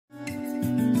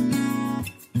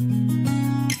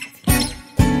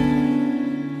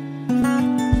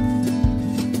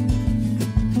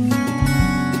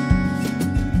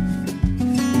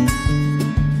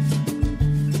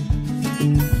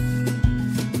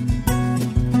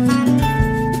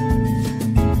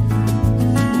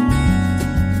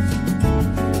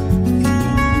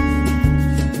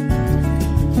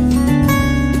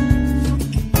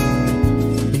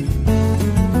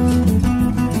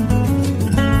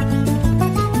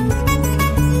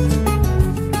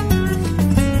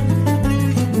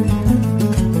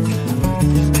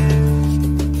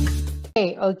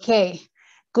Okay.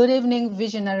 Good evening,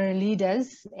 visionary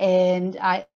leaders. And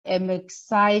I am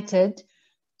excited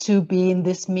to be in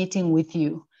this meeting with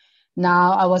you.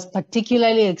 Now, I was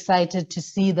particularly excited to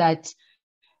see that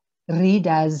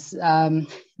readers'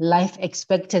 life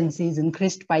expectancies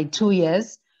increased by 2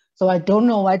 years. So I don't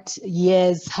know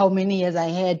how many years I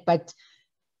had, but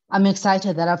I'm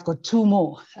excited that I've got 2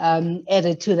 more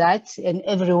added to that, and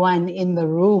everyone in the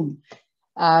room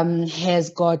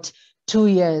has got 2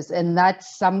 years, and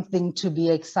that's something to be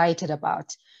excited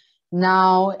about.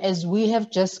 Now, as we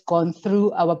have just gone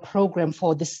through our program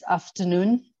for this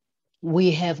afternoon,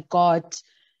 we have got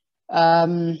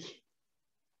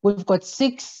we've got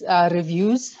 6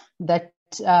 reviews that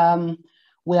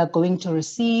we are going to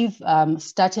receive.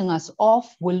 Starting us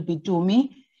off will be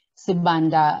Dumi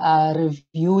Sibanda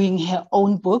reviewing her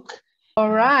own book.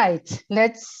 All right,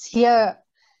 let's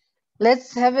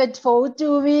have it for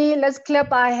Dumi. Let's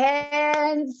clap our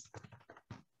hands.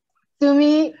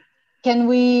 Dumi, can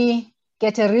we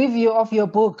get a review of your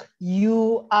book,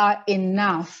 You Are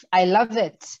Enough? I love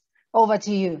it. Over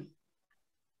to you.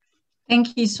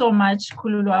 Thank you so much,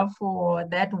 Kululwa, for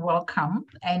that welcome.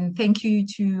 And thank you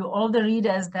to all the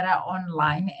readers that are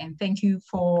online. And thank you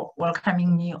for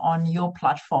welcoming me on your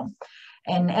platform.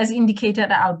 And as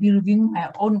indicated, I'll be reviewing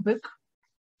my own book.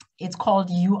 It's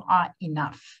called You Are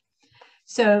Enough.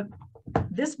 So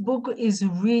this book is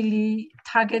really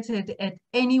targeted at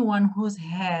anyone who's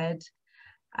had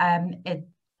a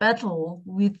battle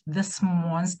with this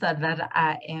monster that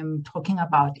I am talking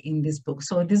about in this book.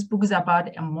 So this book is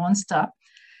about a monster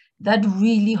that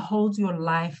really holds your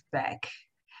life back.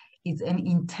 It's an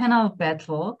internal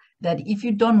battle that if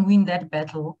you don't win that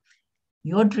battle,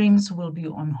 your dreams will be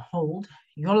on hold,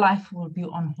 your life will be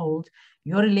on hold,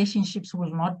 your relationships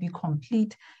will not be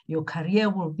complete, your career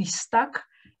will be stuck,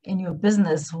 and your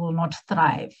business will not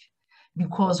thrive.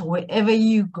 Because wherever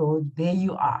you go, there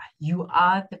you are. You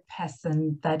are the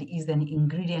person that is an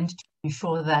ingredient to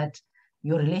ensure that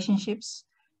your relationships,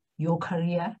 your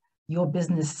career, your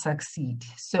business succeed.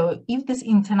 So if this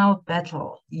internal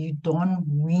battle, you don't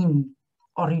win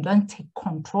or you don't take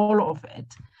control of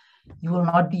it, you will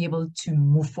not be able to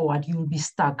move forward. You will be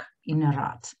stuck in a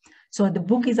rut. So the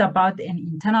book is about an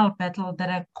internal battle that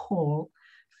I call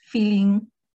feeling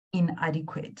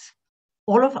inadequate.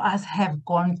 All of us have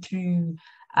gone through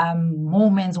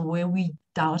moments where we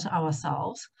doubt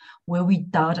ourselves, where we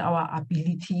doubt our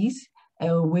abilities,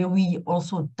 where we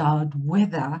also doubt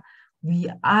whether we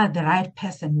are the right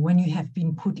person. When you have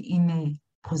been put in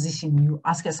a position, you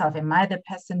ask yourself, am I the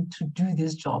person to do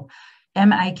this job?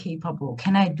 Am I capable?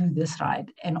 Can I do this right?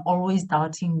 And always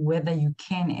doubting whether you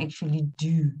can actually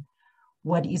do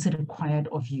what is required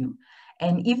of you.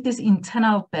 And if this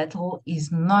internal battle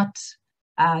is not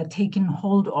taken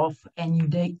hold of and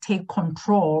you take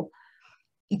control,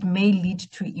 it may lead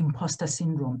to imposter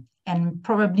syndrome. And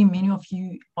probably many of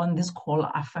you on this call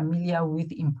are familiar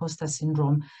with imposter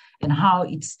syndrome and how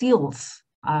it steals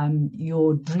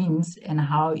your dreams and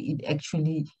how it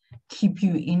actually keeps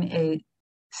you in a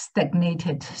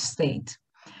stagnated state.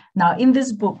 Now, in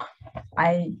this book,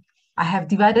 I have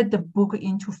divided the book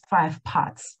into 5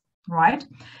 parts, right?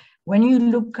 When you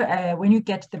look, when you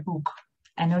get the book,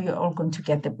 I know you're all going to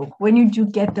get the book. When you do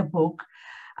get the book,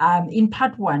 in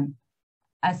part 1,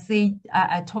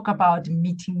 I talk about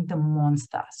meeting the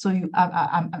monster. So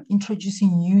I'm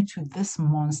introducing you to this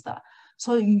monster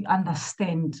so you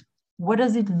understand what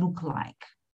does it look like,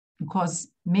 because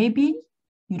maybe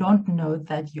you don't know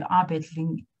that you are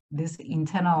battling this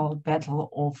internal battle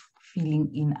of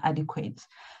feeling inadequate.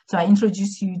 So I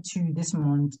introduce you to this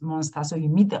monster. So you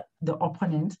meet the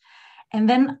opponent. And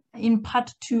then in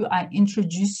part 2, I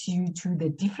introduce you to the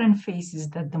different phases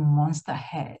that the monster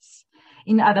has.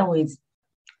 In other words,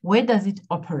 where does it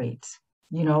operate?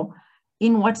 You know,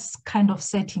 in what kind of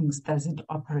settings does it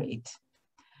operate?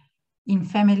 In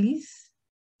families,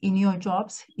 in your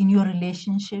jobs, in your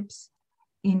relationships,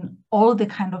 in all the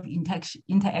kind of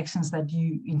interactions that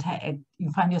you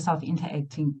find yourself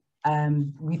interacting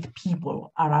with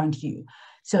people around you.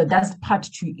 So that's part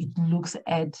 2. It looks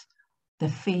at the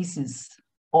faces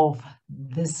of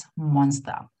this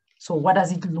monster. So what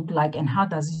does it look like and how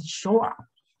does it show up?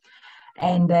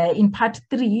 And in part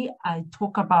 3, I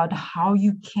talk about how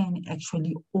you can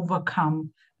actually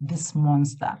overcome this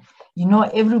monster. You know,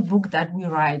 every book that we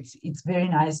write, it's very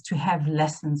nice to have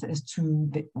lessons as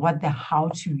to what the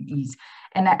how-to is.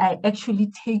 And I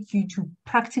actually take you to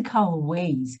practical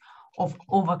ways of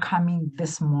overcoming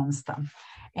this monster.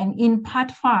 And in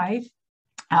part 5,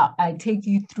 I take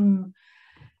you through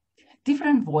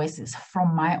different voices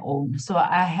from my own. So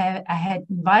I had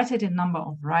invited a number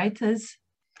of writers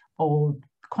or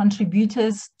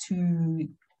contributors to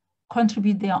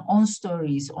contribute their own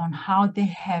stories on how they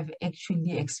have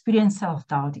actually experienced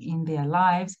self-doubt in their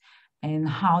lives and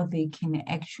how they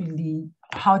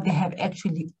have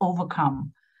actually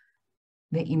overcome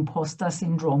the imposter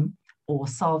syndrome or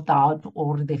self-doubt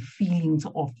or the feelings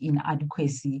of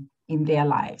inadequacy in their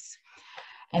lives.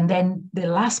 And then the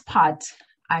last part,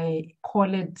 I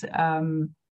call it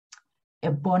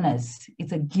a bonus.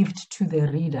 It's a gift to the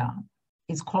reader.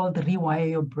 It's called Rewire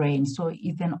Your Brain. So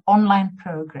it's an online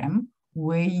program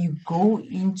where you go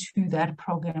into that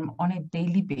program on a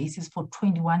daily basis for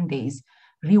 21 days,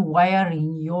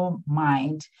 rewiring your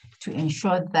mind to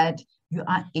ensure that you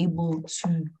are able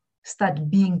to start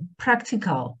being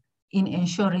practical in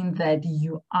ensuring that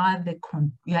you are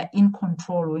in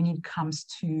control when it comes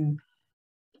to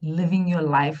living your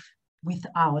life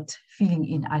without feeling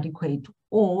inadequate,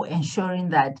 or ensuring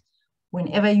that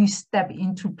whenever you step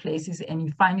into places and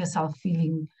you find yourself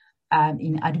feeling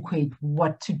inadequate,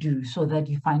 what to do so that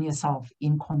you find yourself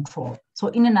in control. So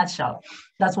in a nutshell,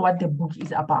 that's what the book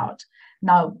is about.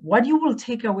 Now, what you will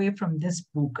take away from this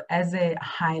book as a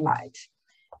highlight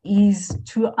is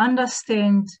to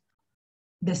understand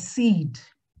the seed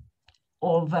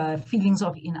of feelings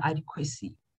of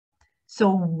inadequacy.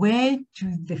 So where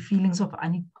do the feelings of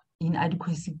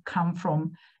inadequacy come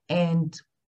from, and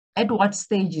at what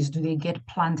stages do they get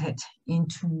planted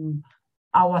into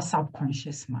our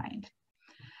subconscious mind?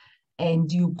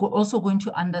 And you're also going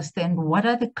to understand what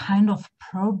are the kind of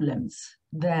problems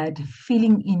that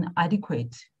feeling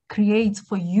inadequate creates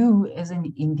for you as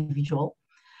an individual,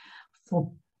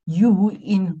 for you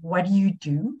in what you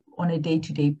do on a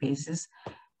day-to-day basis.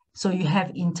 So you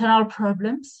have internal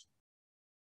problems,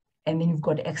 and then you've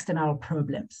got external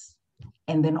problems.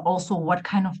 And then also what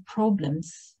kind of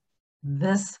problems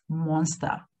this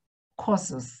monster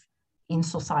causes in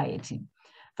society.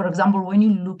 For example, when you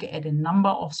look at a number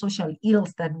of social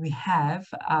ills that we have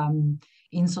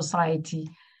in society,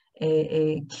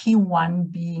 a key one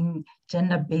being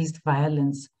gender-based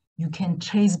violence, you can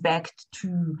trace back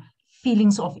to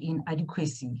feelings of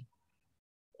inadequacy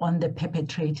on the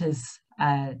perpetrator's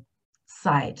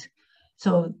side.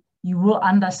 So you will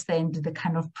understand the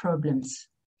kind of problems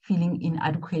feeling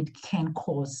inadequate can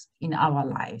cause in our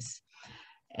lives.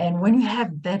 And when you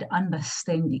have that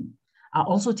understanding, I'll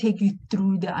also take you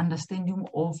through the understanding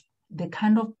of the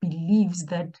kind of beliefs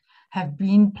that have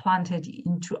been planted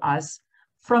into us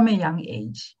from a young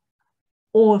age,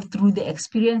 or through the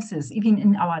experiences, even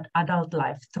in our adult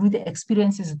life, through the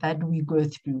experiences that we go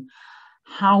through,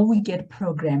 how we get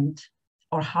programmed,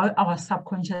 or how our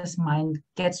subconscious mind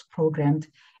gets programmed,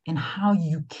 and how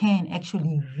you can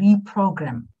actually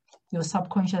reprogram your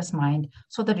subconscious mind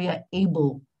so that you are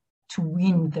able to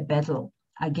win the battle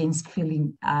against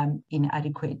feeling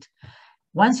inadequate.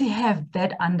 Once you have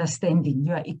that understanding,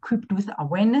 you are equipped with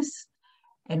awareness.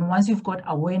 And once you've got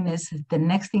awareness, the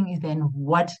next thing is then,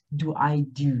 what do I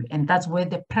do? And that's where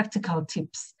the practical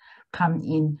tips come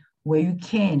in, where you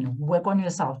can work on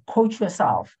yourself, coach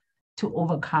yourself to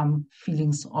overcome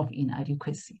feelings of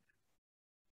inadequacy.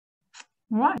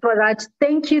 Right. For that,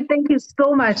 thank you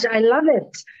so much. I love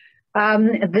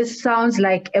it. This sounds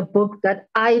like a book that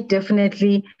I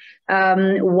definitely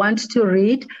want to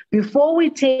read. Before we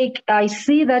take, I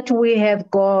see that we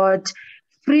have got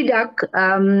Frida,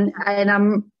 and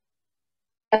I'm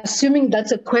assuming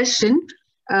that's a question.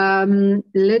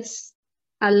 Let's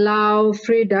allow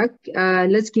Frida,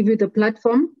 let's give you the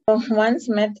platform. I once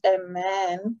met a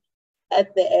man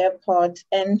at the airport,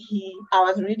 and I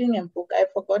was reading a book. I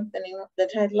forgot the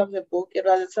title of the book. It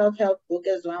was a self-help book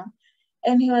as well.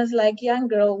 And he was like, young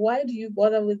girl, why do you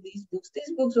bother with these books?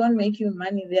 These books won't make you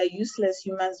money. They are useless.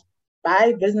 You must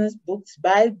buy business books,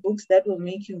 buy books that will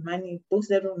make you money, books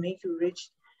that will make you rich.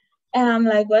 And I'm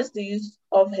like, what's the use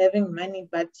of having money,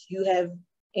 but you have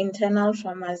internal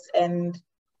traumas and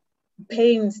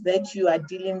pains that you are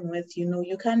dealing with? You know,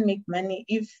 you can't make money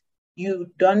if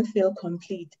you don't feel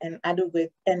complete and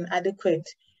adequate.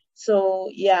 So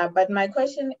yeah, but my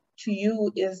question to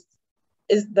you is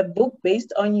the book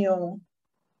based on your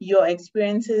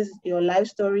experiences, your life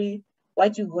story,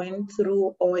 what you went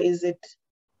through, or is it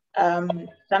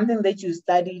something that you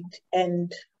studied?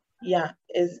 And yeah,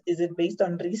 is it based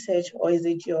on research, or is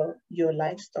it your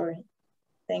life story?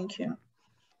 Thank you.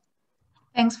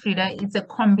 Thanks, Frida. It's a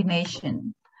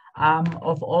combination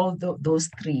of all those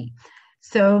three.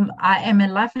 So I am a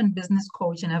life and business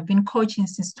coach, and I've been coaching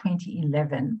since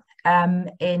 2011.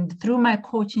 And through my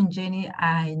coaching journey,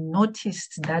 I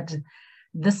noticed that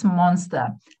this monster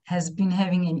has been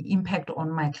having an impact on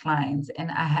my clients.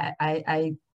 And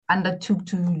I undertook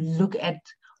to look at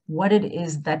what it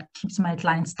is that keeps my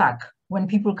clients stuck when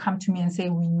people come to me and say,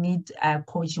 we need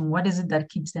coaching, what is it that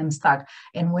keeps them stuck?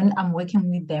 And when I'm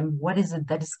working with them, what is it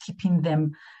that is keeping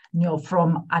them,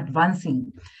 from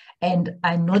advancing? And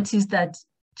I noticed that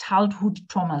childhood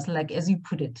traumas, like as you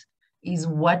put it, is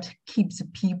what keeps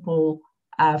people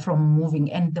from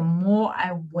moving. And the more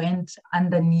I went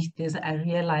underneath this, I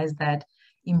realized that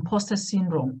imposter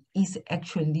syndrome is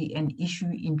actually an issue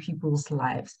in people's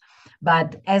lives.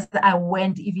 But as I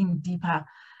went even deeper,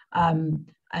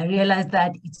 I realized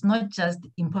that it's not just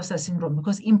imposter syndrome,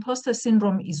 because imposter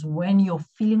syndrome is when your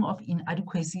feeling of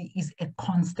inadequacy is a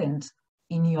constant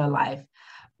in your life.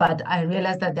 But I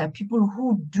realized that there are people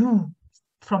who do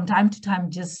from time to time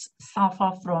just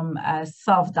suffer from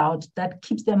self-doubt that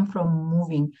keeps them from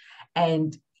moving.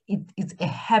 And it's a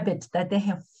habit that they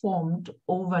have formed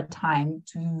over time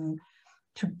to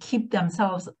keep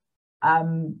themselves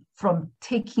from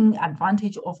taking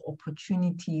advantage of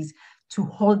opportunities, to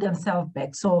hold themselves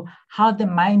back. So how the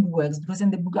mind works, because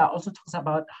in the book I also talk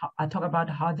about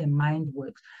how the mind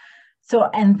works. So,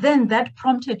 and then that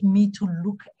prompted me to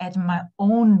look at my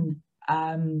own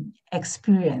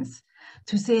experience,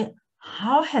 to say,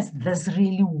 how has this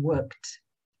really worked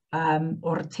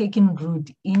or taken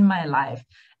root in my life?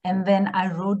 And then I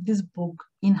wrote this book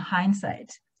in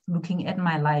hindsight, looking at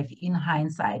my life in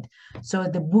hindsight. So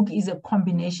the book is a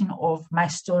combination of my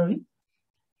story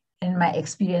and my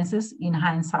experiences in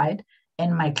hindsight,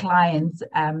 and my clients'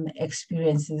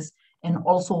 experiences, and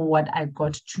also what I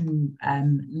got to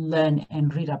learn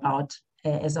and read about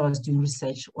as I was doing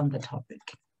research on the topic.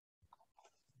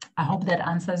 I hope that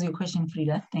answers your question,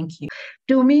 Frida. Thank you.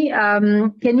 Tumi,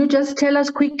 can you just tell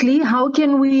us quickly, how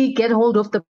can we get hold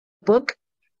of the book?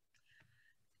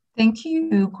 Thank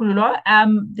you, Kulula.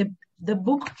 The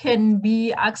book can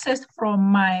be accessed from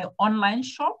my online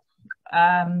shop,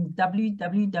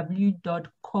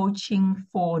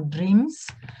 www.coachingfordreams,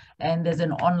 and there's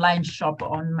an online shop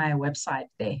on my website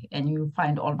there, and you'll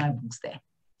find all my books there.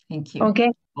 Thank you.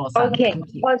 Okay. Awesome. Okay.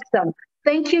 Thank you. Awesome.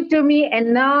 Thank you, Tumi.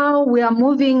 And now we are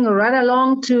moving right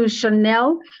along to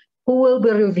Chanel, who will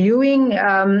be reviewing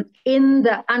In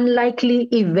the Unlikely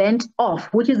Event of,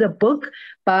 which is a book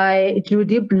by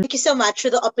Judy Bloom. Thank you so much for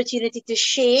the opportunity to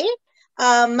share.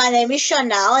 My name is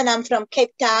Chanel and I'm from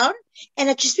Cape Town.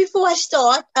 And just before I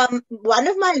start, one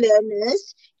of my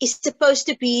learners is supposed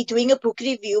to be doing a book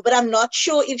review, but I'm not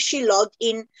sure if she logged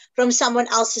in from someone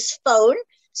else's phone.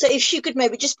 So if she could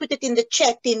maybe just put it in the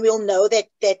chat, then we'll know that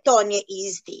Tanya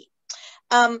is there.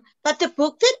 But the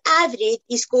book that I've read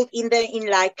is called In the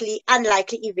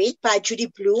Unlikely Event by Judy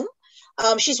Bloom.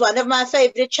 She's one of my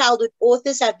favorite childhood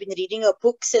authors. I've been reading her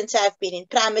book since I've been in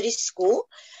primary school.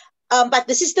 But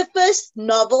this is the first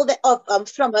novel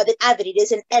from her that I've read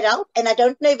as an adult, and I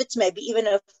don't know if it's maybe even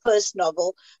her first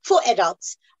novel for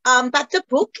adults. But the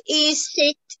book is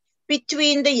set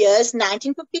between the years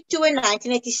 1952 and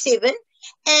 1987,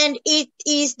 and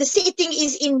the setting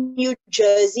is in New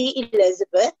Jersey,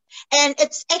 Elizabeth, and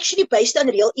it's actually based on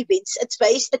real events. It's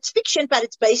fiction, but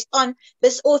it's based on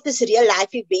this author's real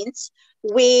life events,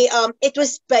 where it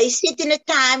was set in a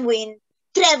time when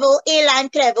airline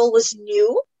travel was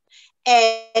new.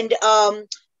 And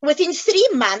within 3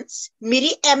 months,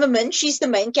 Miri Ammerman, she's the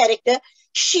main character,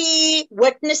 she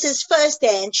witnesses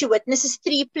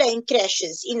 3 plane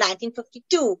crashes in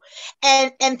 1952.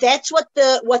 And that's what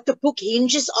the book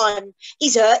hinges on,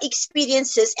 is her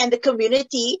experiences and the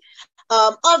community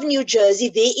of New Jersey,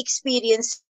 their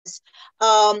experiences.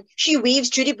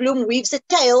 Judy Bloom weaves a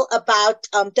tale about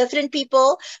different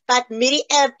people, but Miri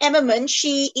Ammerman,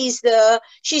 she's the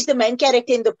main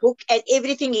character in the book, and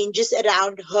everything hinges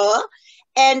around her.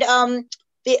 And her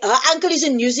uncle is a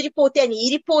news reporter, and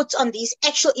he reports on these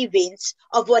actual events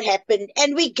of what happened.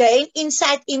 And we gain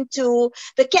insight into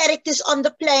the characters on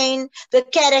the plane, the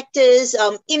characters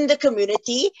in the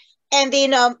community. And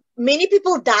then many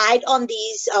people died on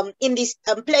in these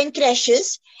plane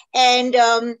crashes, and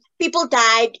people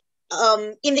died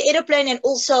in the airplane and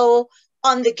also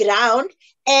on the ground.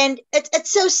 And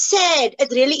it's so sad.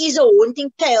 It really is a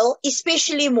haunting tale,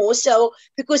 especially more so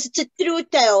because it's a true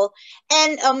tale.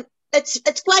 And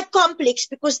it's quite complex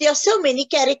because there are so many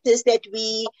characters that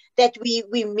we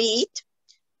meet.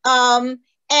 And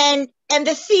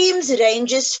the themes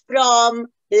ranges from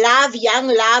love, young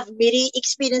love. Miri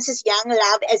experiences young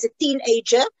love as a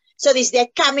teenager. So there's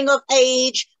that coming of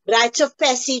age, rites of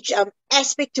passage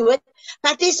aspect to it.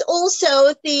 But there's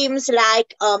also themes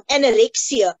like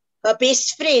anorexia. Her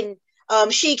best friend,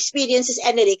 she experiences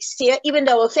anorexia, even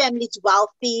though her family is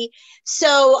wealthy.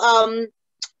 So,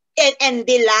 and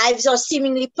their lives are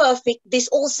seemingly perfect. There's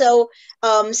also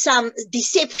some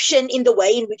deception in the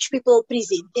way in which people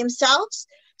present themselves.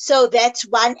 So that's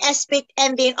one aspect.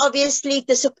 And then obviously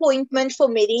disappointment for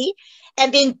many.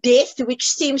 And then death, which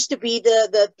seems to be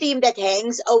the theme that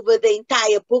hangs over the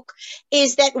entire book,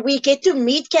 is that we get to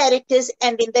meet characters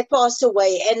and then they pass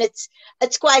away. And it's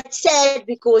quite sad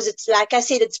because it's, like I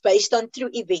said, it's based on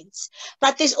true events.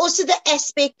 But there's also the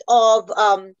aspect of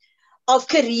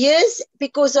careers,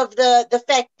 because of the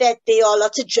fact that there are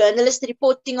lots of journalists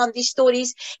reporting on these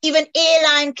stories, even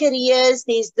airline careers.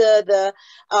 There's the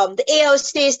air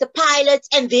hostess, the pilots,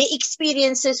 and their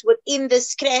experiences within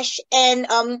this crash, and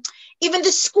even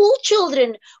the school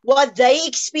children, what they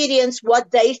experience,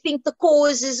 what they think the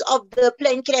causes of the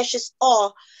plane crashes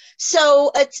are.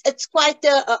 So it's quite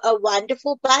a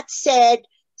wonderful but sad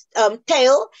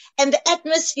tale, and the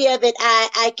atmosphere that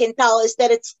I can tell is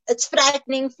that it's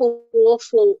frightening for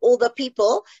all the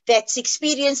people that's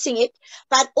experiencing it,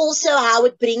 but also how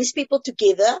it brings people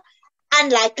together,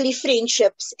 unlikely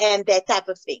friendships, and that type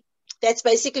of thing. That's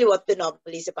basically what the novel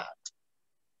is about.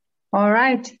 All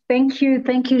right. Thank you,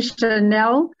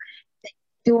 Chanel.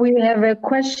 Do we have a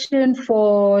question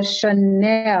for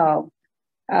Chanel?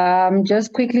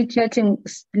 Just quickly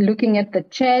looking at the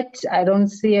chat. I don't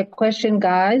see a question,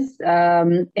 guys,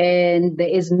 and there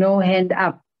is no hand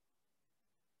up.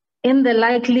 In the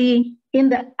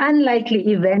unlikely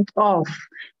event of,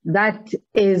 that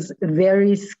is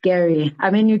very scary.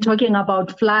 I mean, you're talking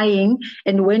about flying,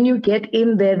 and when you get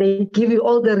in there, they give you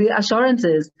all the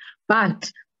reassurances. But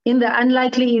in the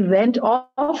unlikely event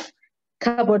of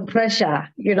carbon pressure,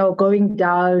 going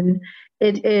down,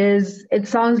 it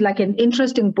sounds like an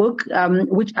interesting book,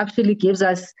 which actually gives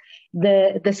us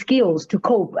the skills to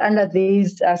cope under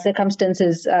these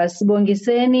circumstances.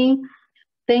 Sibongiseni,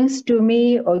 thanks to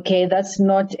me. Okay, that's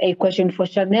not a question for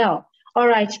Chanel. All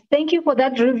right, thank you for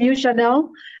that review, Chanel.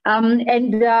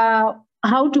 And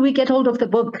how do we get hold of the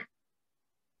book?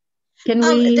 Do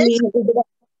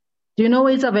you know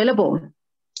where it's available?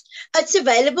 It's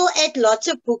available at lots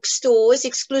of bookstores,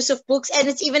 exclusive books, and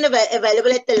it's even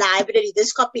available at the library.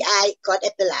 This copy I got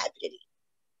at the library.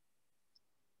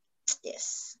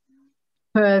 Yes.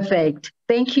 Perfect.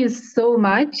 Thank you so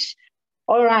much.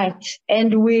 All right.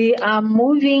 And we are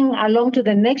moving along to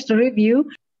the next review.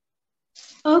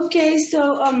 Okay,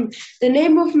 so the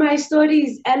name of my story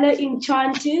is Ella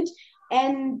Enchanted,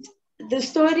 and the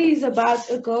story is about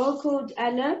a girl called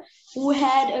Ella who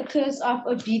had a curse of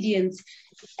obedience.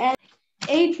 And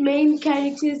 8 main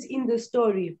characters in the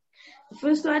story. The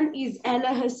first one is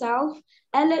Ella herself.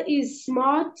 Ella is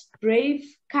smart, brave,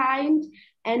 kind,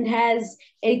 and has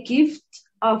a gift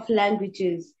of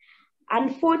languages.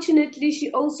 Unfortunately,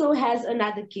 she also has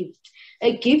another gift,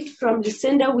 a gift from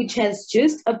Lucinda, which has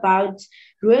just about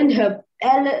ruined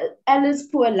Ella's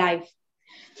poor life.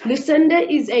 Lucinda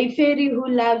is a fairy who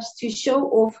loves to show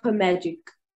off her magic.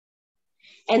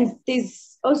 And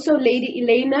there's also Lady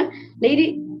Elena.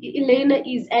 Lady Elena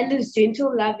is Ella's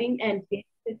gentle, loving, and very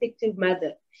protective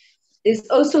mother. There's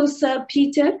also Sir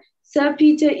Peter. Sir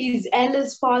Peter is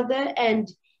Ella's father, and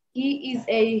he is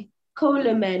a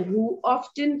coalman who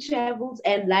often travels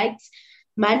and likes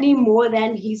money more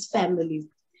than his family.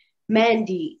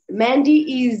 Mandy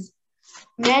is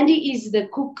the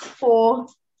cook for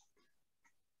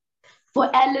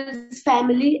Ella's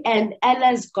family and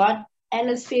Ella's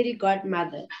fairy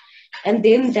godmother. And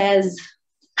then there's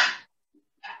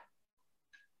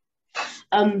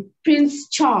Prince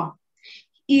Char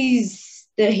is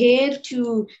the heir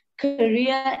to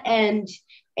career and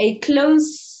a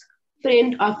close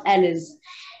friend of Ella's.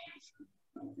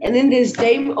 And then there's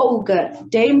Dame Olga.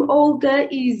 Dame Olga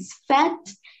is fat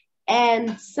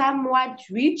and somewhat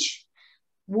rich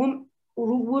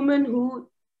woman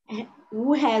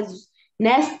who has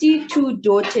nasty 2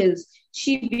 daughters.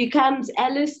 She becomes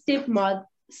Ella's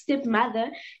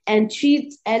stepmother and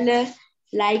treats Ella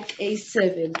like a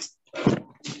servant.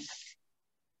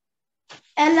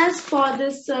 Ella's father,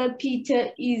 Sir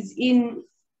Peter, is in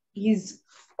his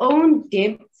own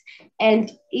debt,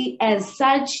 and he, as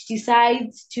such,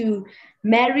 decides to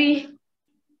marry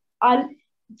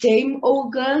Dame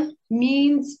Olga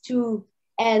means to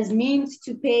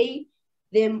pay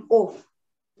them off.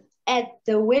 At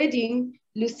the wedding,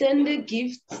 Lucinda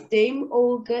gifts Dame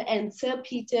Olga and Sir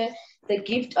Peter the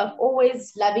gift of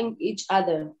always loving each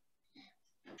other.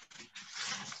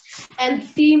 And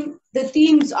the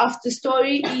themes of the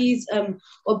story is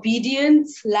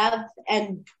obedience, love,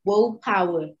 and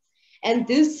willpower. And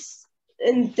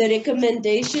the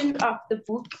recommendation of the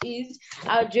book is,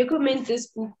 I would recommend this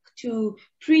book to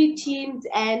pre-teens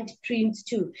and preens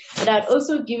too. And I'd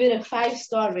also give it a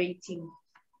 5-star rating.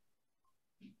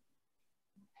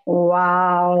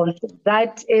 Wow,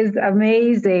 that is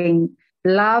amazing.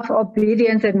 Love,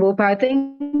 Obedience, and Willpower.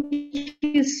 Thank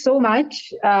you so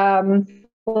much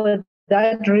for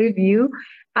that review.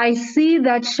 I see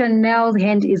that Chanel's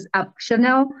hand is up.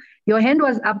 Chanel, your hand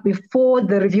was up before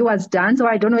the review was done, so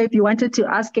I don't know if you wanted to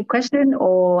ask a question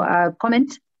or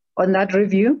comment on that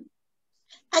review.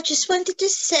 I just wanted to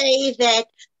say that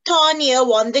Tanya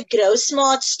won the Grow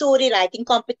Smart story writing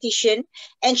competition,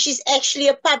 and she's actually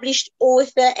a published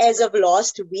author as of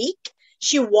last week.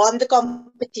 She won the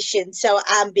competition, so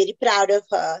I'm very proud of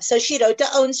her. So she wrote her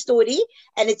own story,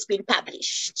 and it's been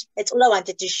published. That's all I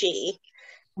wanted to share.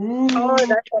 Oh,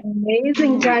 that's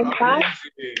amazing, Tanya.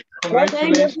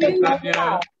 Congratulations,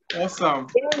 Tanya. Awesome.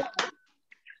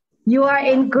 You are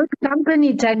in good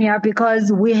company, Tanya,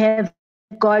 because we have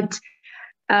got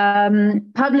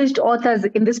published authors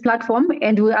in this platform,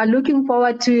 and we are looking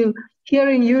forward to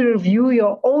hearing you review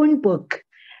your own book.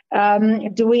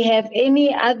 Do we have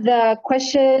any other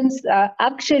questions?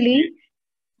 Actually,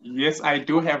 yes, I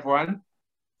do have one.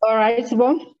 All right,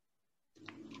 Sibong.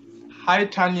 Hi,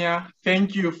 Tanya.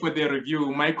 Thank you for the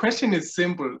review. My question is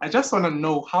simple. I just want to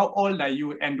know, how old are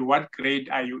you and what grade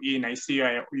are you in? I see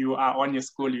you are on your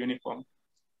school uniform.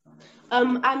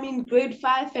 I'm in grade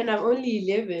 5 and I'm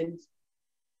only 11.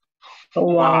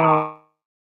 Wow.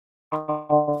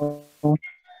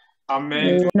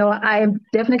 Amazing. No, I am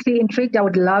definitely intrigued. I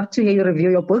would love to hear you review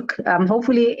your book.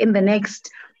 Hopefully in the next,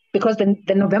 because the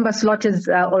November slot is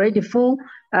already full,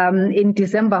 in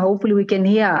December, hopefully we can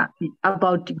hear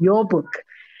about your book.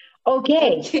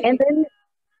 Okay, and then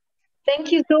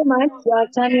thank you so much,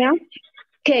 Tanya.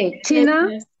 Okay, Tina.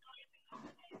 Yes.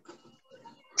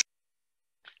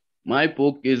 My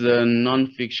book is a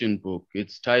non-fiction book.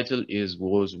 Its title is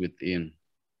Wars Within.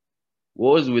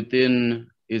 Wars Within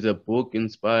is a book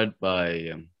inspired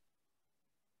by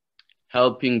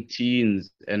helping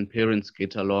teens and parents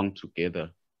get along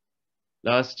together.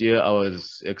 Last year, I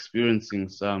was experiencing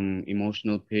some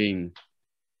emotional pain.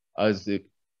 I was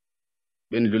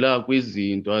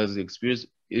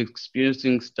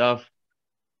experiencing stuff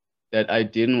that I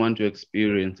didn't want to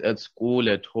experience at school,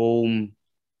 at home.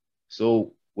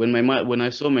 So when I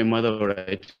saw my mother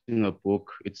writing a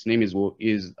book, its name is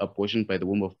Abortion by the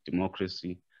Womb of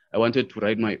Democracy, I wanted to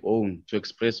write my own, to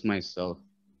express myself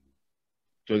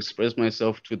to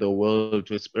the world,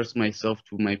 to express myself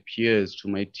to my peers, to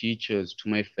my teachers, to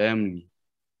my family.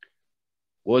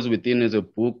 Wars Within is a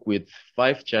book with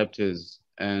 5 chapters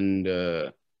and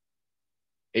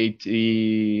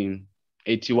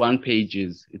 81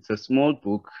 pages. It's a small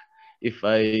book if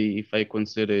I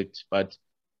consider it, but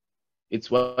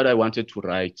it's what I wanted to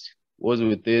write. Wars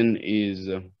Within is,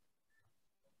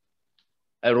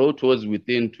 I wrote Wars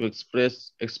Within to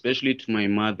express, especially to my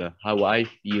mother, how I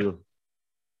feel.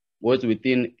 Wars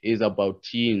Within is about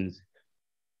teens.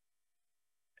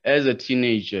 As a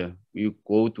teenager, we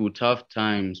go through tough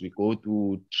times, we go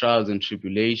through trials and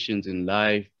tribulations in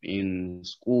life, in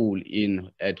school,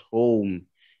 at home.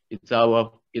 It's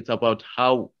about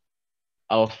how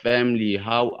our family,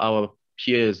 how our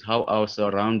peers, how our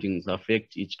surroundings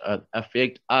affect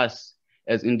us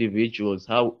as individuals,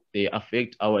 how they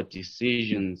affect our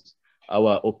decisions,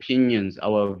 our opinions,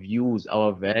 our views,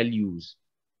 our values.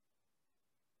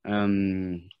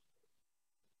 As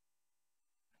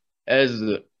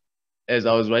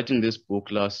I was writing this book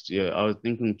last year, I was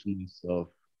thinking to myself,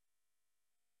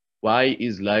 why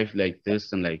is life like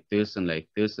this and like this and like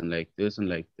this and like this and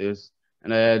like this?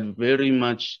 And I had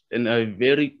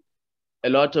a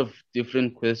lot of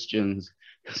different questions.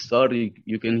 Sorry,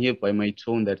 you can hear by my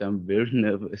tone that I'm very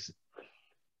nervous.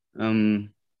 I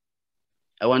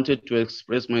wanted to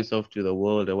express myself to the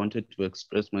world. I wanted to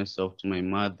express myself to my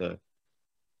mother.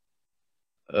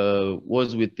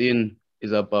 Wars Within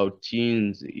is about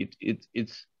teens.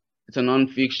 It's a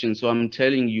non-fiction, so I'm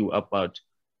telling you about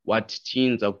what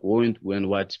teens are going through and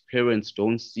what parents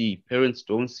don't see. Parents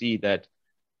don't see that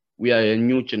we are a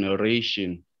new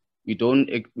generation. We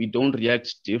don't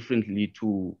react differently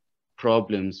to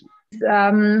problems.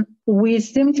 We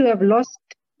seem to have lost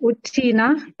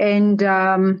Utina, and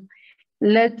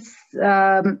let's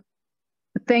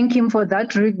thank him for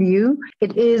that review.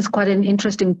 It is quite an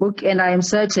interesting book, and I am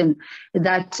certain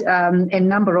that a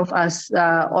number of us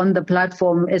on the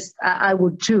platform, I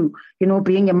would too,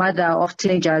 being a mother of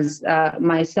teenagers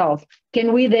myself.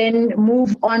 Can we then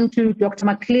move on to Dr.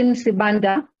 McLean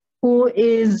Sibanda, who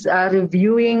is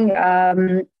reviewing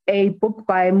a book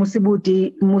by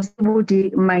Musibudi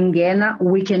Mangena,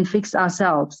 We Can Fix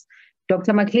Ourselves.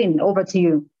 Dr. McLean, over to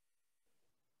you.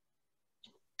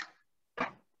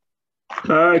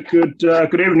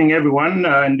 Good evening, everyone,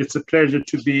 and it's a pleasure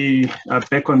to be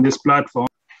back on this platform.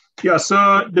 Yeah,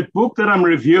 so the book that I'm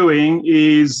reviewing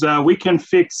is We Can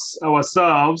Fix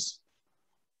Ourselves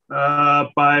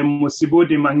by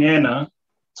Musibudi Mangena.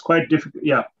 It's quite difficult,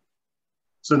 yeah.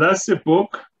 So that's the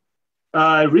book.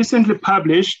 Recently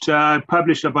published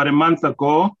about a month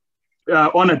ago.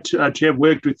 Honored to have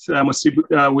worked with Minister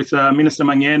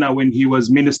Mangena when he was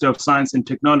Minister of Science and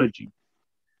Technology.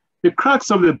 The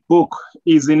crux of the book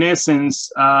is, in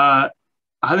essence, I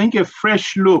think, a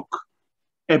fresh look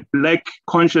at Black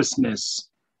consciousness,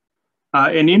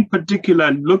 and in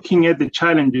particular, looking at the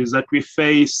challenges that we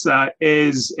face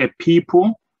as a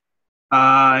people,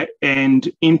 and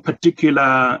in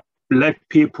particular, Black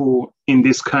people in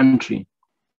this country.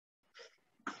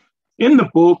 In the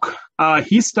book,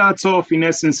 he starts off, in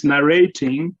essence,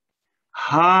 narrating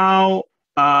how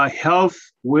health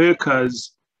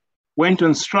workers went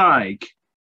on strike,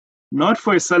 not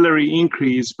for a salary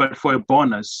increase, but for a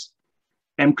bonus,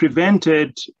 and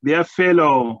prevented their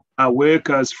fellow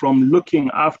workers from looking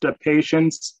after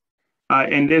patients.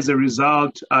 And as a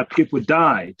result, people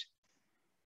died.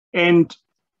 And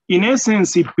in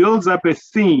essence, he builds up a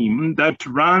theme that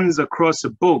runs across the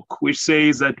book, which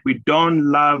says that we don't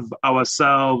love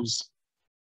ourselves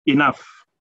enough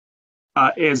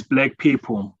as Black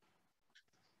people.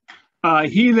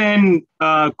 He then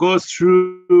goes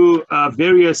through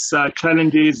various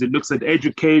challenges. He looks at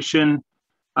education,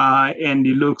 and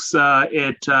he looks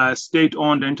at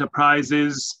state-owned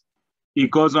enterprises. He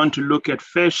goes on to look at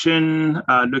fashion,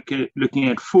 looking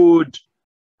at food.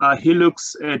 He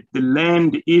looks at the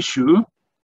land issue.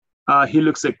 He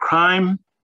looks at crime.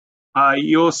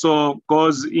 He also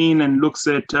goes in and looks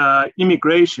at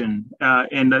immigration,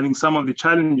 and I think some of the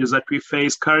challenges that we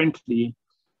face currently,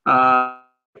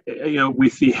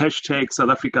 with the hashtag South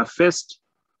Africa First.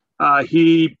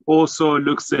 He also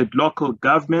looks at local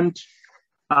government,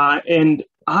 and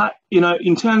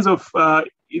in terms of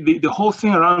the whole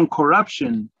thing around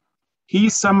corruption. He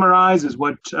summarizes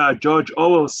what George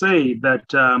Orwell said,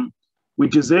 that we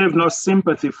deserve no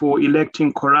sympathy for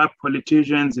electing corrupt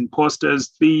politicians, imposters,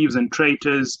 thieves, and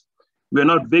traitors. We are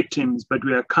not victims, but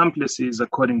we are accomplices,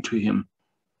 according to him.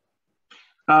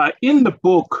 In the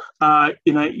book,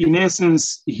 in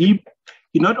essence, he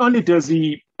not only does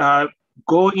he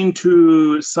go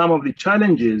into some of the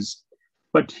challenges,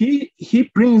 but he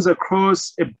brings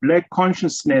across a Black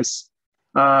consciousness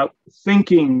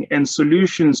thinking and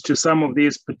solutions to some of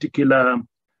these particular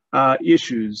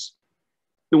issues.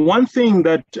 The one thing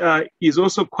that is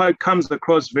also comes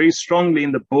across very strongly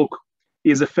in the book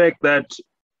is the fact that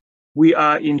we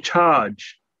are in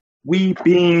charge. We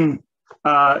being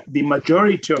the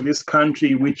majority of this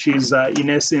country, which is in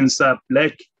essence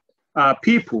Black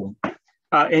people.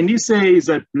 And he says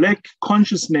that Black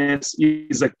consciousness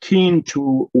is akin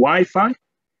to Wi-Fi,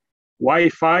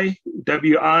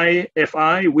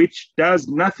 W-I-F-I, which does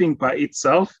nothing by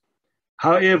itself.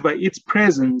 However, its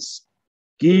presence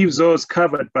gives those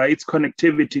covered by its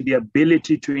connectivity the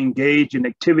ability to engage in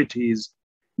activities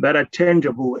that are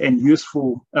tangible and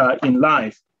useful in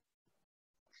life.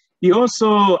 He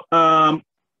also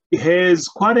has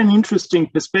quite an interesting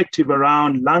perspective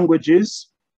around languages,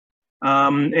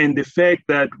 and the fact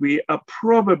that we are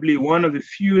probably one of the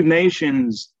few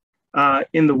nations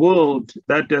in the world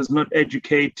that does not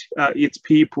educate its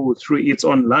people through its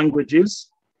own languages.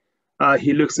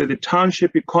 He looks at the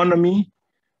township economy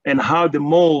and how the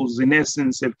malls, in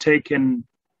essence, have taken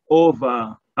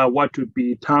over what would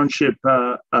be township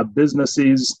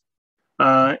businesses.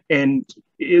 And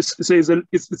it's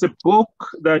a book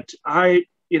that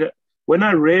when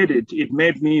I read it, it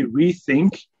made me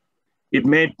rethink. It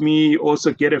made me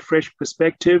also get a fresh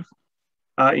perspective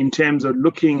in terms of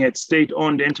looking at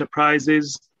state-owned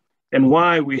enterprises and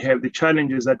why we have the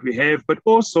challenges that we have. But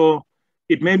also,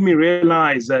 it made me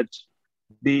realize that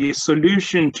the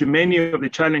solution to many of the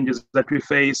challenges that we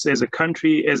face as a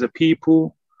country, as a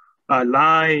people,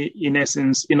 lie, in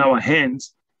essence, in our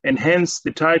hands. And hence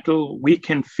the title, We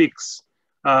Can Fix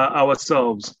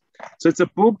Ourselves. So it's a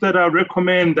book that I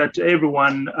recommend that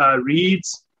everyone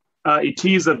reads. It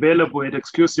is available at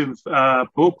exclusive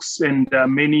books and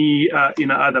many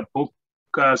other book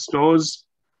stores.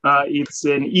 It's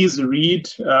an easy read.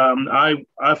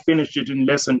 I finished it in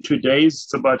less than 2 days.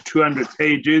 It's about 200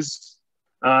 pages.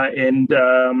 So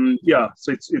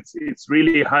it's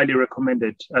really highly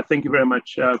recommended. Thank you very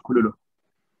much, Kululu.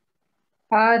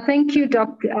 Thank you,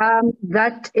 Doc.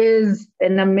 That is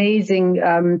an amazing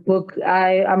book.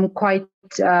 I am quite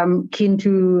keen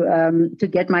to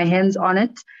get my hands on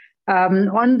it.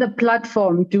 On the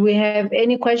platform, do we have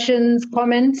any questions,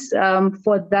 comments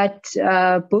for that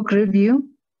book review?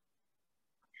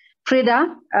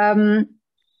 Frida,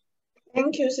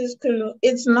 Thank you, Sis Kulu.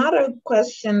 It's not a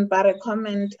question, but a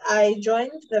comment. I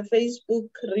joined the Facebook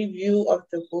review of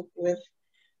the book with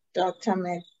Dr.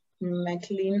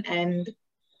 McLean and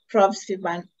Prof.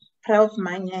 Prof.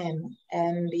 Manyan.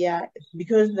 And yeah,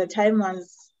 because the time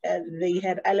was, they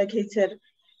had allocated,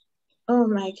 oh,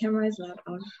 my camera is not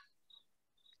on.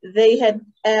 They had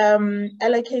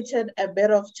allocated a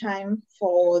bit of time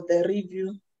for the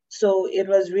review. So it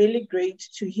was really great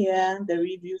to hear the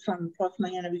review from Prof.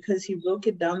 Mayana because he broke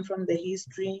it down from the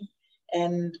history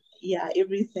and yeah,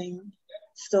 everything.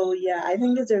 So yeah, I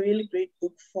think it's a really great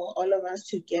book for all of us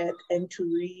to get and to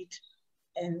read.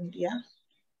 And yeah,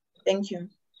 thank you.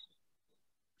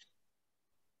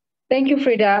 Thank you,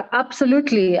 Frida.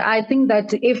 Absolutely. I think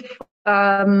that if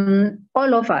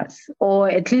all of us, or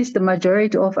at least the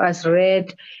majority of us,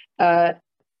 read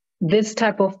this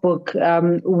type of book,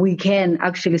 we can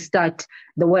actually start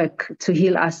the work to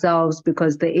heal ourselves,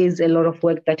 because there is a lot of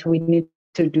work that we need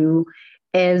to do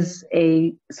as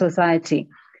a society.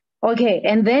 Okay,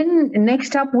 and then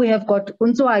next up we have got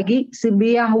Unsoagi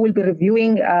Sibia, who will be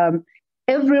reviewing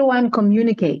Everyone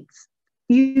Communicates,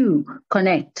 You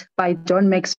Connect by John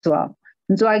Maxwell.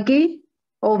 Unsoagi,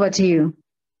 over to you.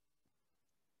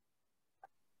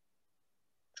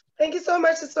 Thank you so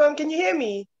much, Sisom. Can you hear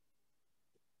me?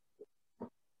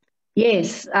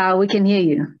 Yes, we can hear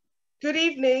you. Good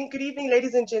evening,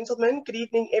 ladies and gentlemen. Good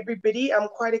evening, everybody. I'm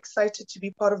quite excited to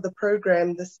be part of the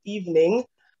program this evening.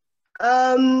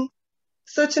 So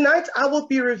tonight I will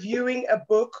be reviewing a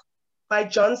book by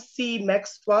John C.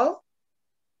 Maxwell.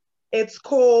 It's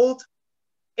called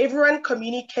Everyone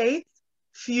Communicates,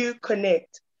 Few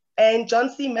Connect. And John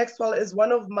C. Maxwell is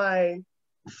one of my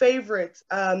favorite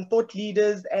thought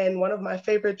leaders and one of my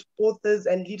favorite authors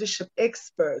and leadership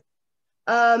experts.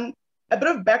 A bit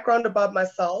of background about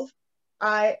myself.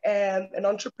 I am an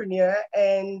entrepreneur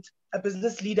and a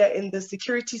business leader in the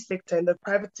security sector, in the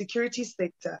private security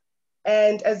sector.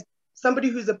 And as somebody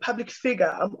who's a public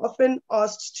figure, I'm often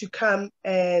asked to come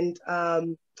and,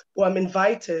 or I'm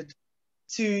invited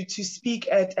to speak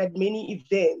at many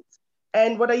events.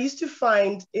 And what I used to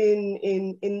find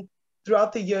in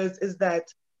throughout the years is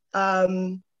that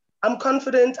I'm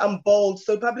confident, I'm bold.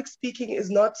 So public speaking is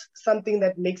not something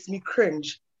that makes me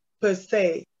cringe per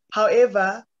se.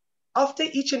 However, after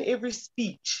each and every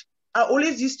speech, I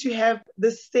always used to have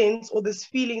this sense or this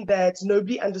feeling that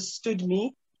nobody understood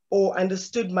me or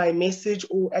understood my message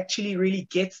or actually really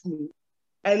gets me.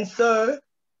 And so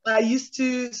I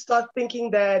started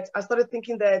thinking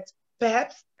that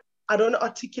perhaps I don't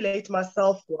articulate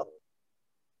myself well.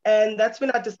 And that's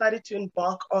when I decided to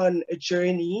embark on a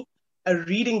journey, a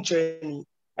reading journey,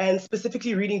 and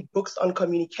specifically reading books on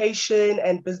communication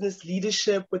and business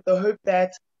leadership with the hope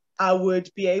that I would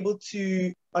be able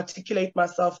to articulate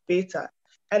myself better.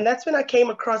 And that's when I came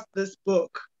across this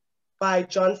book by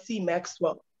John C.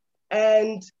 Maxwell.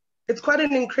 And it's quite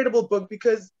an incredible book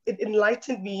because it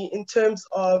enlightened me in terms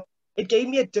of, it gave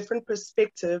me a different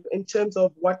perspective in terms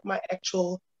of what my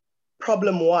actual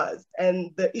problem was.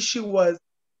 And the issue was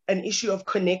an issue of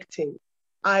connecting.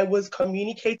 I was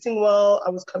communicating well,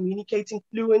 I was communicating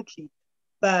fluently,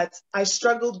 but I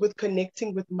struggled with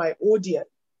connecting with my audience.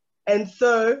 And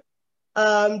so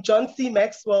John C.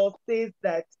 Maxwell says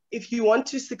that if you want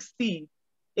to succeed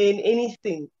in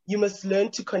anything, you must learn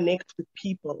to connect with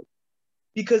people,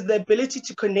 because the ability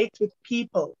to connect with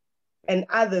people and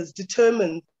others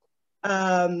determines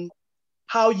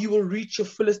how you will reach your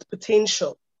fullest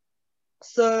potential.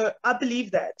 So I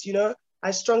believe that, I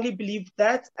strongly believe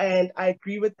that, and I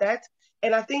agree with that.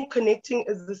 And I think connecting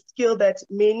is the skill that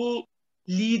many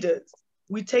leaders,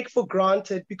 we take for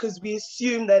granted because we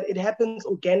assume that it happens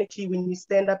organically when you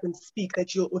stand up and speak,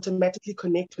 that you'll automatically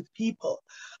connect with people.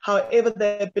 However,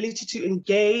 the ability to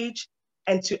engage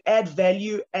and to add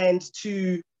value and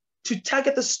to tug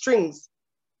at the strings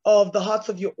of the hearts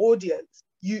of your audience,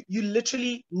 you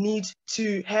literally need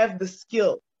to have the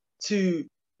skill to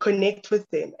connect with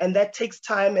them. And that takes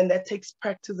time and that takes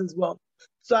practice as well.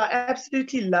 So I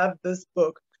absolutely love this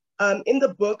book. In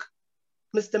the book,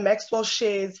 Mr. Maxwell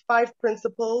shares 5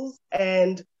 principles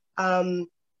and 5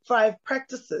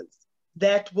 practices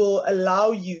that will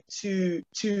allow you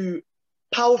to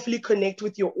powerfully connect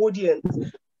with your audience,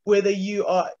 whether you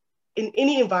are in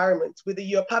any environment, whether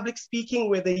you're public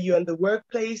speaking, whether you're in the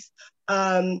workplace.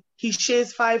 He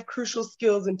shares 5 crucial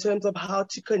skills in terms of how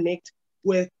to connect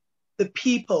with the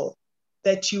people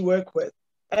that you work with.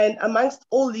 And amongst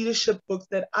all leadership books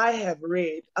that I have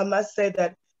read, I must say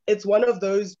that it's one of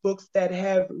those books that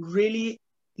have really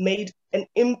made an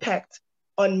impact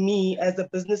on me as a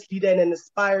business leader and an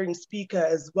aspiring speaker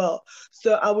as well.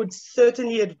 So I would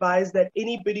certainly advise that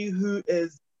anybody who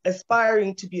is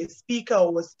aspiring to be a speaker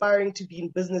or aspiring to be in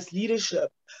business leadership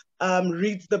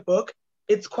reads the book.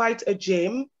 It's quite a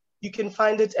gem. You can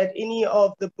find it at any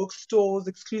of the bookstores,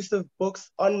 exclusive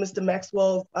books on Mr.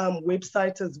 Maxwell's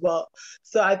website as well.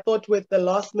 So I thought with the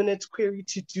last minute query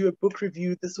to do a book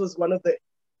review, this was one of the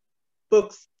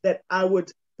books that I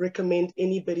would recommend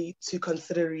anybody to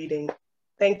consider reading.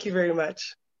 Thank you very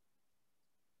much.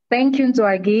 Thank you,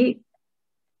 Nzwagi.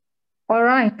 All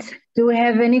right. Do we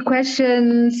have any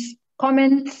questions,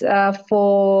 comments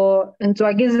for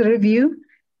Nzwagi's review?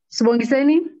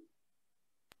 Sibongiseni?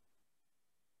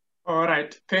 All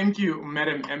right. Thank you,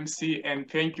 Madam MC, and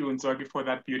thank you, Nzwagi, for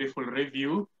that beautiful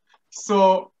review.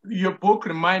 So your book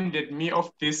reminded me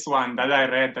of this one that I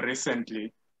read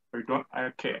recently.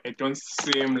 It don't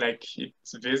seem like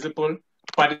it's visible,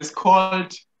 but it's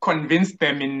called Convince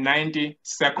Them in 90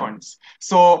 Seconds.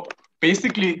 So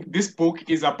basically, this book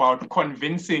is about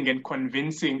convincing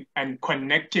and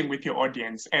connecting with your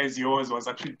audience, as yours was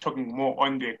actually talking more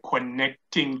on the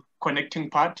connecting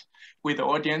part with the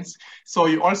audience. So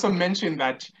you also mentioned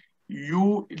that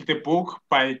the book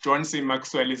by John C.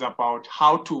 Maxwell is about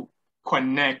how to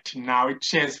connect. Now it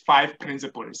shares 5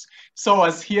 principles. So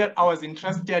I was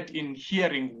interested in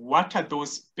hearing what are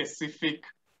those specific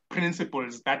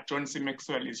principles that John C.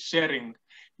 Maxwell is sharing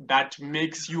that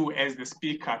makes you as the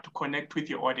speaker to connect with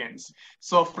your audience.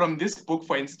 So from this book,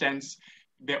 for instance,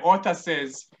 the author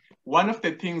says, one of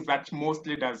the things that most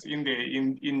leaders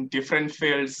in different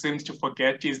fields seems to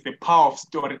forget is the power of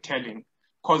storytelling.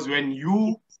 Because when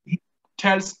you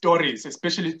tell stories,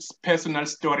 especially personal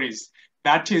stories,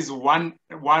 that is one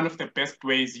of the best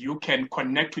ways you can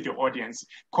connect with your audience.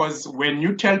 Because when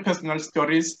you tell personal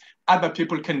stories, other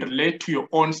people can relate to your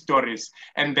own stories.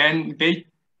 And then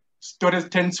stories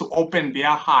tend to open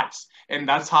their hearts. And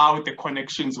that's how the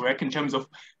connections work in terms of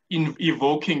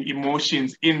evoking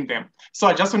emotions in them. So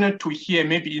I just wanted to hear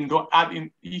maybe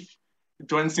if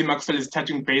John C. Maxwell is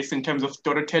touching base in terms of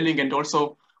storytelling, and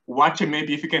also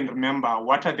maybe if you can remember,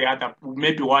 what are the other,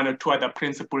 maybe 1 or 2 other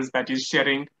principles that is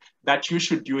sharing that you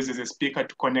should use as a speaker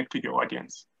to connect with your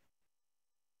audience?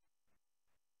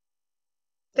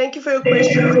 Thank you for your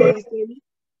question.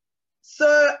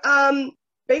 So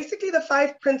basically the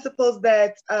 5 principles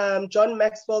that John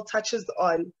Maxwell touches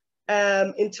on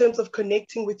in terms of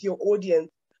connecting with your audience.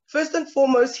 First and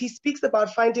foremost, he speaks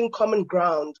about finding common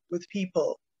ground with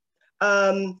people.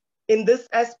 In this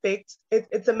aspect,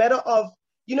 it's a matter of,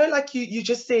 like you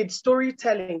just said,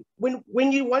 storytelling.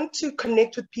 When you want to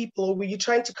connect with people, or when you're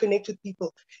trying to connect with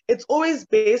people, it's always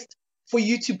best for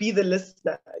you to be the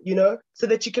listener, so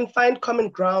that you can find common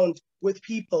ground with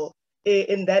people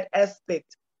in that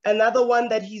aspect. Another one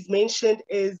that he's mentioned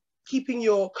is keeping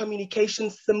your communication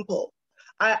simple.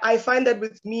 I find that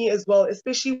with me as well,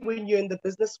 especially when you're in the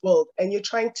business world and you're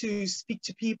trying to speak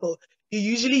to people, you're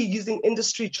usually using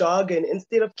industry jargon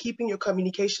instead of keeping your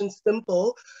communication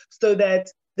simple so that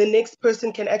the next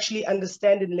person can actually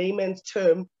understand in layman's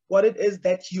term what it is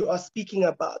that you are speaking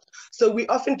about. So we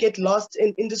often get lost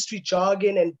in industry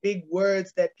jargon and big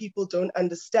words that people don't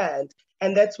understand.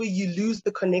 And that's where you lose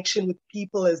the connection with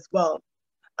people as well.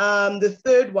 The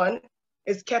third one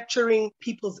is capturing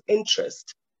people's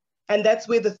interest. And that's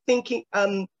where the thinking,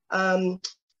 not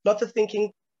the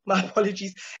thinking, my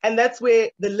apologies. And that's where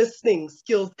the listening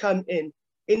skills come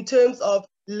in terms of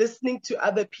listening to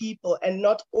other people and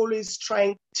not always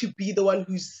trying to be the one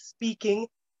who's speaking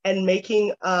and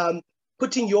making,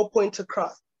 putting your point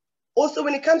across. Also,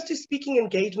 when it comes to speaking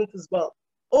engagements as well,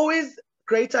 always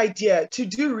great idea to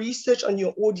do research on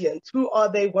your audience. Who are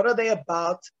they? What are they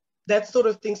about? That sort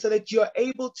of thing, so that you're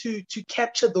able to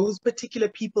capture those particular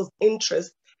people's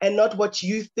interests and not what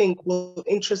you think will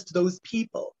interest those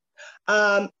people.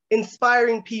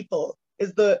 Inspiring people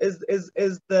is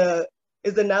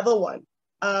another one.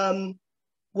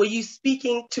 Where you're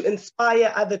speaking to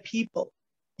inspire other people,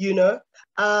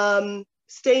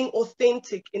 staying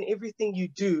authentic in everything you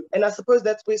do. And I suppose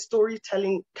that's where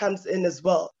storytelling comes in as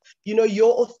well.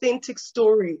 Your authentic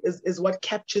story is what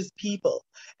captures people.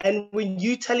 And when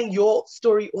you're telling your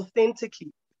story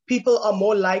authentically, people are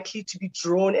more likely to be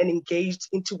drawn and engaged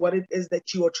into what it is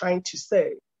that you are trying to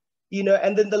say.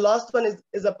 And then the last one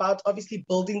is about obviously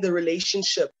building the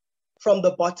relationship from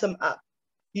the bottom up.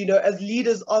 As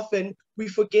leaders, often we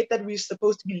forget that we're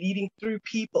supposed to be leading through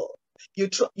people.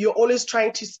 You're always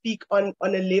trying to speak on a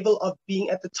level of being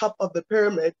at the top of the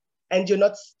pyramid, and you're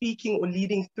not speaking or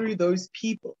leading through those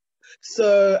people.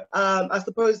 So I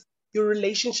suppose your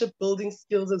relationship building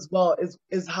skills as well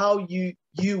is how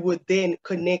you would then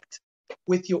connect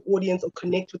with your audience or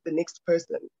connect with the next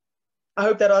person. I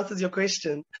hope that answers your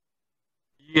question.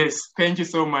 Yes, thank you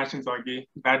so much, Nzogi.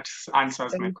 That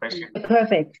answers my question.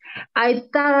 Perfect. I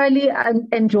thoroughly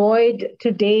enjoyed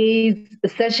today's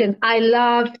session. I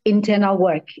loved internal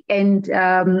work and,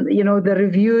 the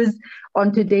reviews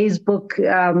on today's book,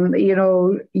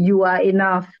 You Are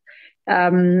Enough,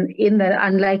 in the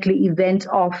unlikely event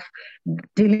of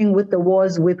dealing with the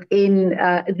wars within.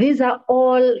 These are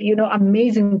all,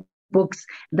 amazing books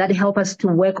that help us to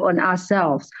work on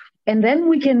ourselves. And then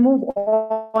we can move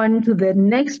on to the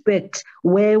next bit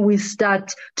where we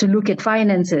start to look at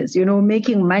finances,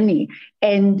 making money.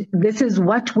 And this is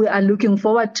what we are looking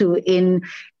forward to in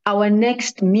our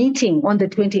next meeting on the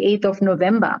 28th of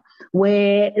November,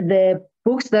 where the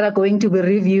books that are going to be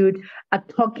reviewed are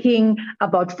talking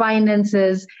about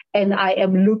finances, and I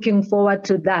am looking forward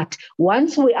to that.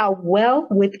 Once we are well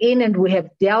within and we have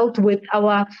dealt with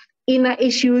our inner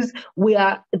issues, we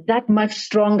are that much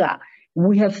stronger.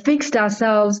 We have fixed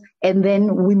ourselves, and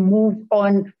then we move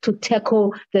on to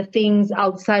tackle the things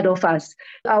outside of us.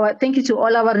 Thank you to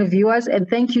all our reviewers, and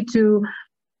thank you to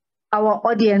our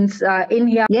audience in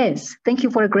here. Yes, thank you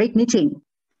for a great meeting.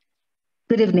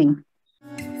 Good evening.